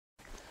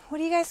What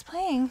are you guys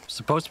playing?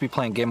 Supposed to be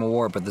playing Game of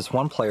War, but this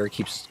one player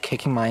keeps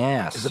kicking my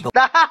ass. Is it the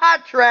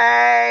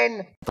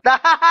train?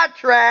 The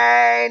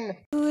train?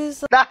 Who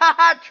is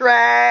The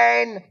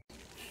train?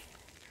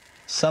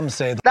 Some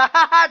say The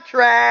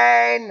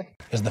train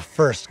is the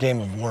first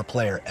Game of War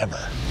player ever,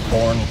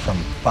 born from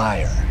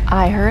fire.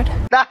 I heard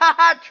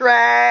The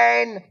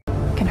train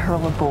can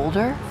hurl a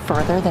boulder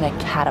further than a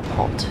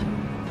catapult.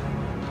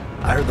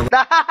 I heard the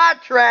The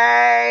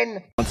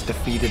train once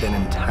defeated an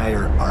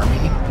entire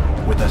army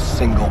with a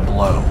single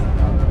blow.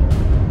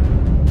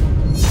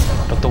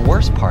 But the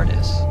worst part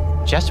is,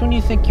 just when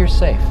you think you're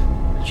safe,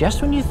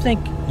 just when you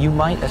think you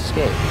might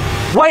escape,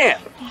 wham!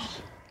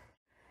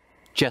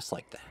 Just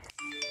like that.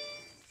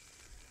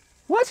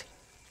 What?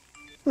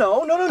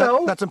 No.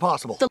 That's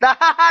impossible.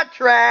 The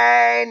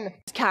train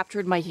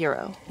Captured my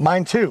hero.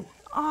 Mine too.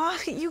 Aw,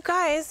 you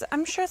guys,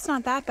 I'm sure it's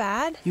not that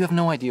bad. You have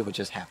no idea what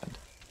just happened.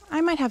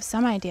 I might have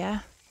some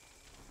idea.